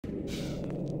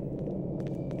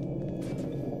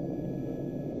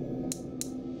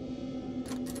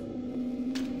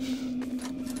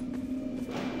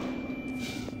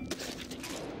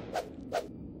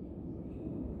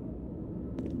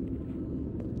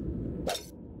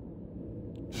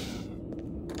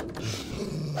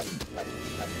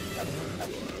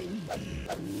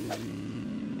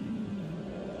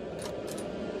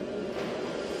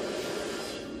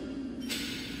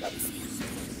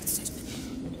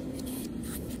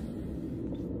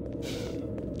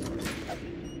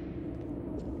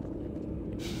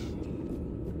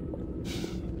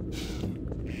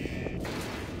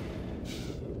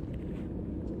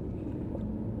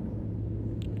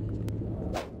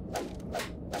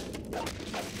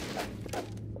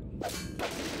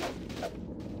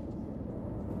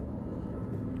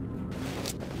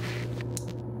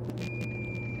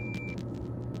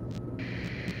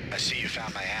I see you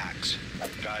found my axe.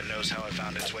 God knows how it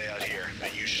found its way out here,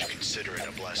 but you should consider it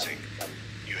a blessing.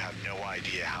 You have no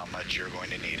idea how much you're going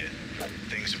to need it.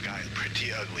 Things have gotten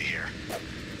pretty ugly here.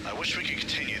 I wish we could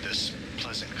continue this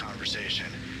pleasant conversation,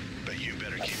 but you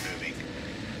better keep moving.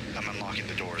 I'm unlocking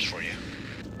the doors for you.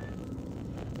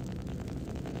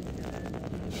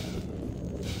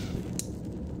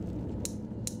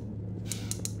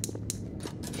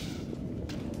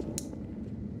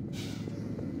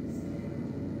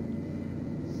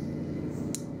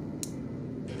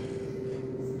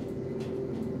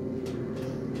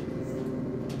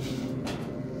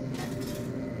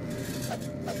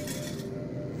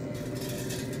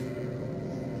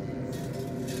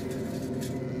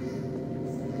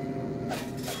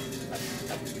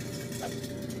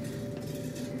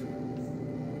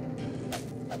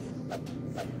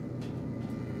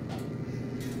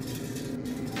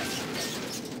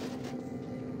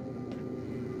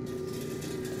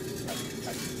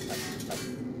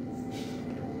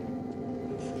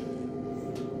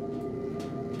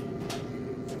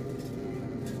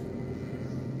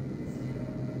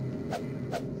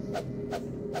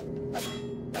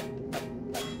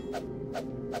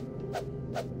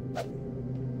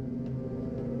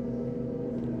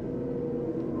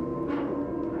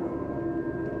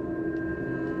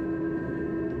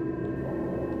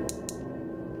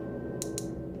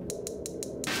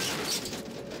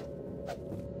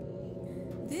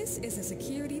 This is a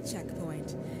security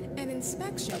checkpoint. An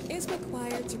inspection is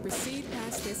required to proceed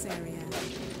past this area.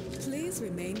 Please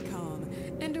remain calm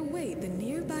and await the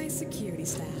nearby security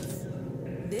staff.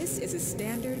 This is a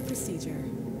standard procedure.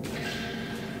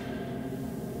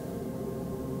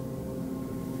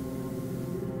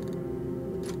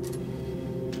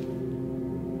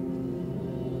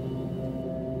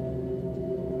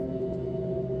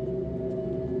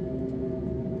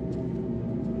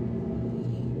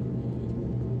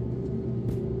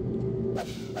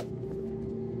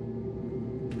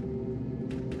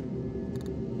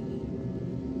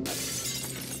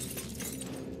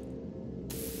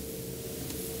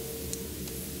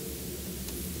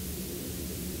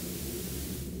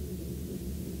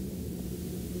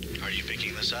 Are you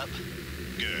picking this up?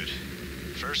 Good.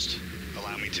 First,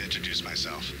 allow me to introduce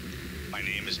myself. My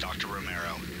name is Dr.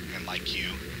 Romero, and like you,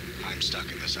 I'm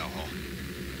stuck in this hellhole.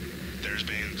 There's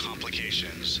been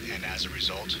complications, and as a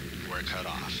result, we're cut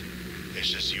off. It's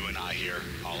just you and I here,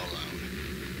 all alone,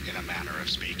 in a manner of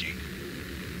speaking.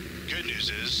 Good news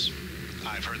is,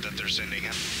 I've heard that they're sending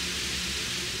him.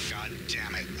 God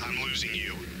damn it, I'm losing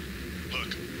you.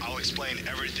 Look, I'll explain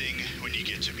everything when you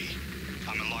get to me.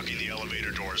 I'm unlocking the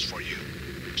elevator doors for you.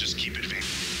 Just keep advancing.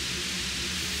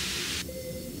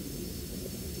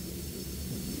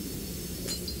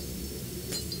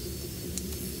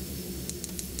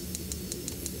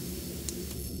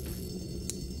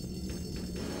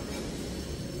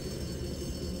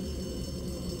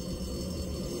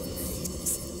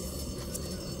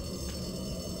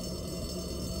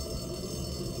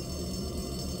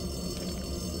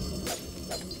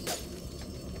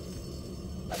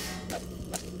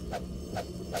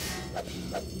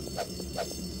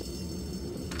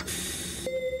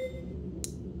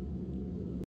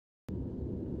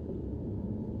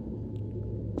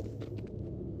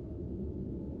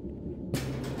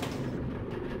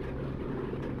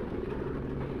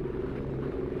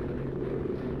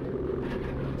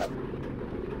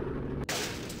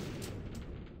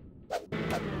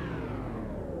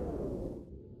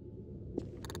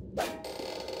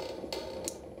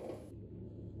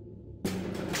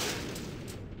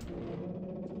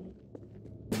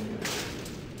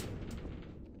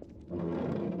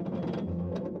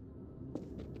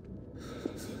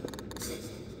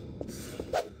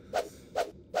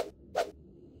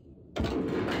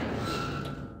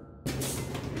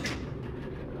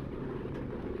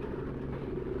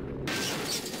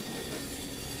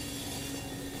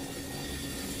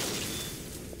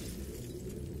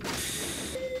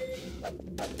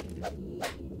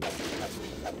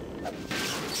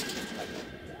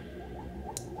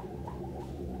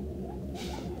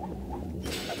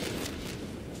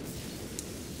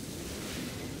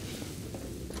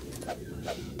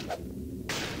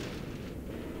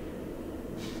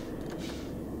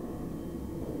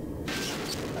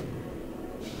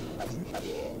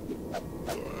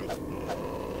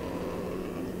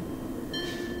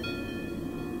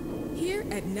 Here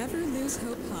at Never Lose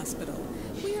Hope Hospital,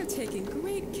 we are taking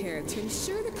great care to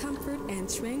ensure the comfort and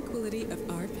tranquility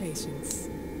of our patients.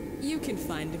 You can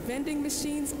find vending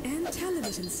machines and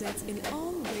television sets in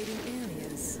all waiting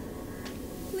areas.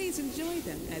 Please enjoy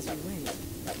them as you wait.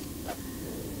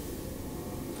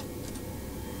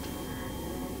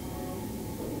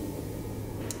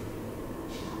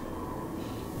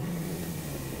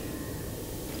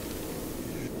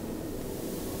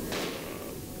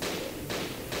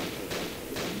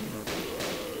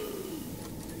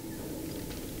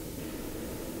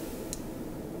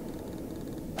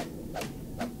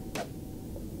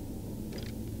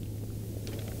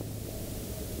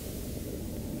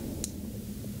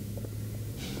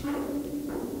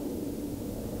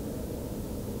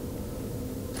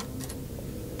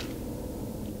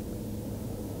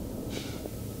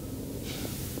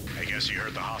 I guess you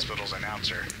heard the hospital's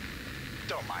announcer.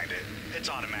 Don't mind it. It's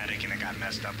automatic and it got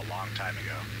messed up a long time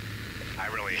ago. I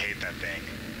really hate that thing.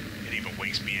 It even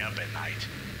wakes me up at night.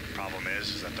 Problem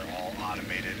is that they're all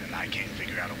automated and I can't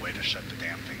figure out a way to shut the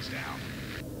damn things down.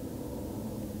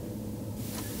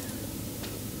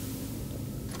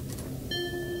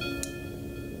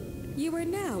 You are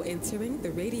now entering the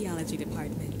radiology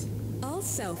department. All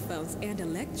cell phones and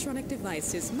electronic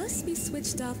devices must be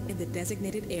switched off in the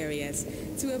designated areas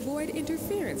to avoid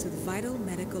interference with vital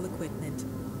medical equipment.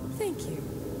 Thank you.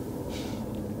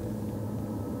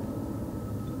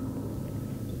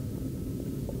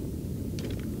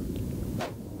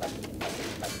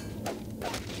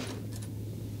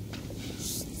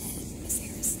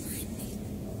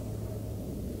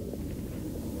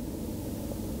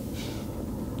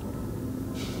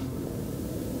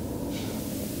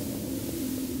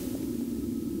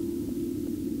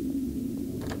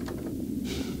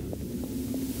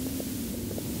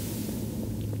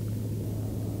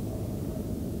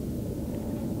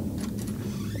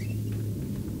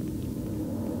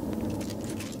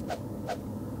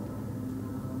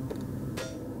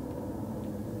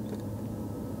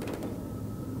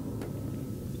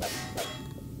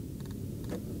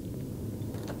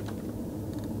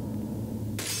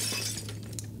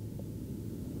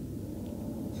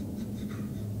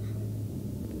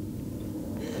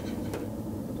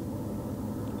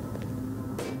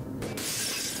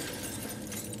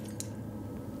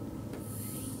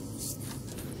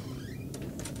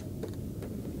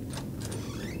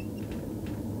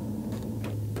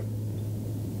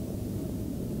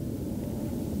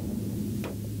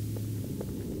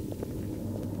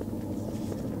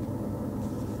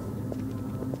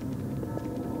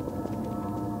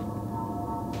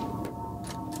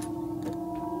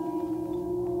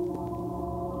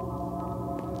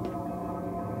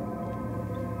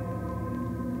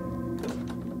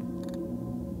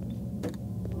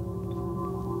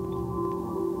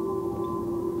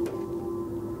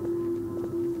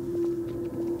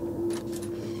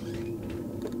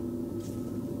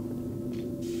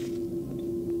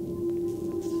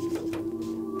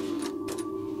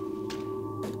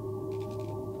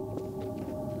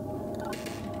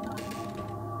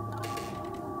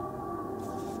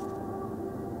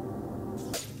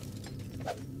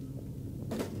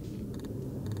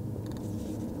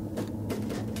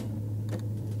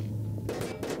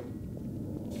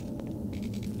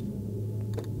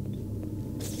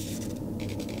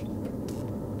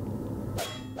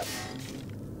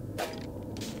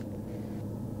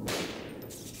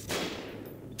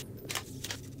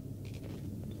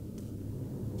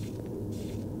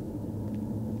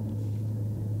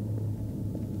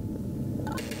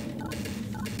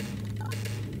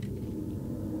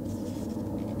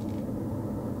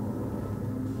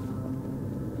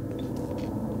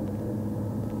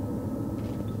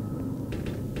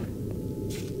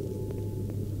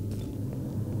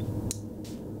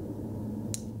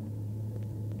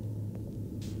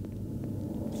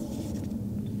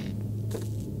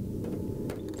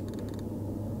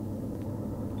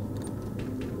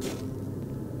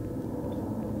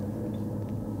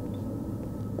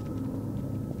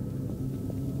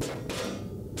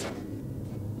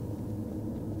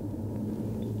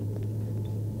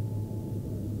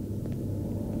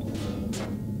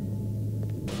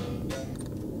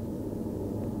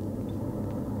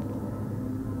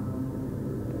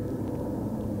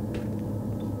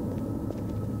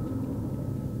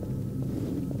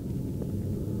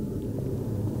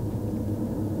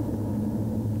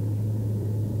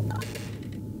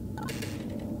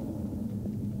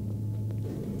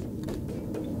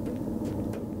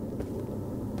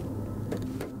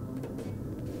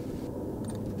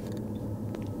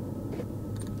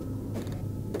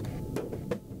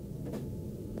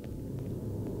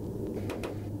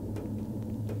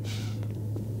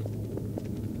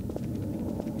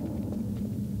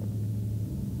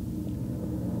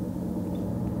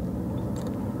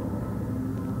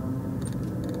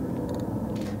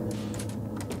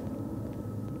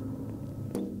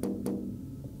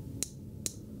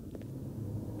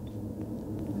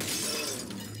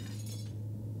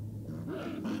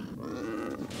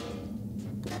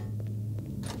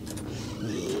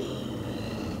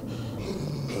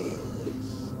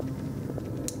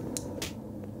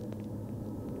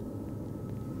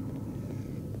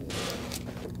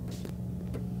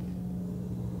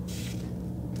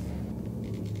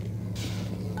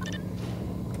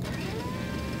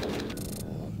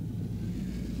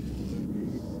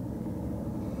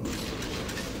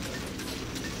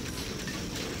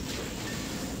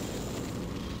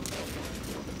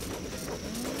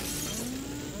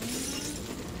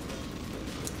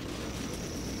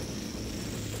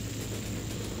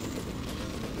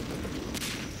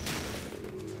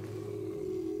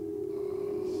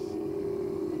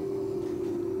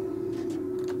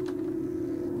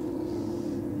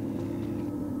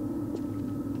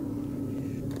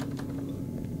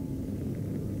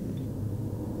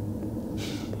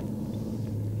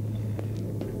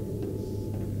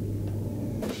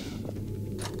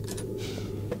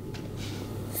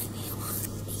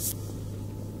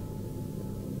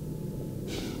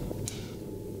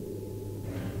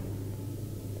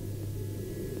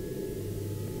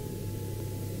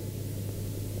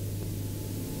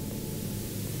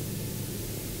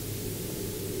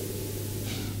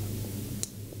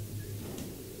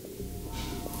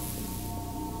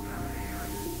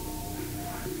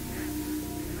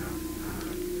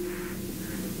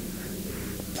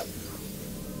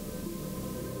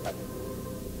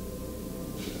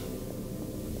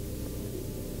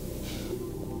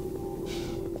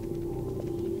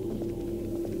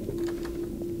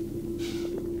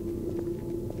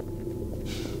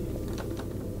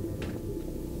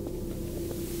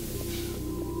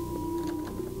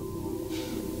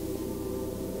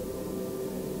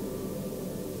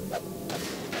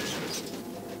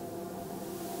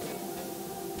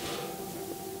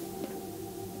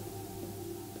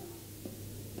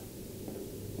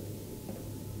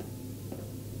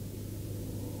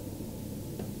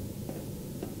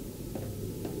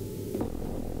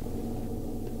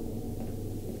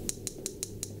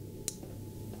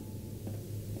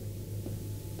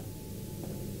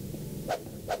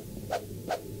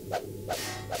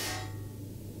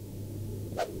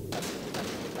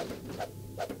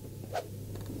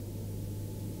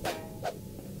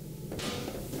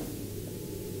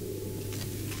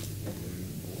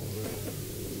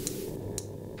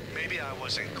 Maybe I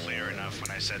wasn't clear enough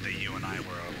when I said that you and I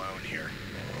were alone here.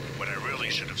 What I really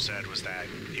should have said was that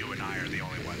you and I are the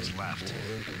only ones left.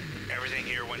 Everything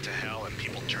here went to hell and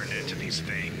people turned into these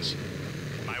things.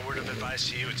 My word of advice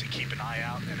to you is to keep an eye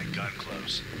out and a gun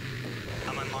close.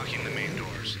 I'm unlocking the main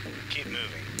doors. Keep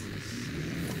moving.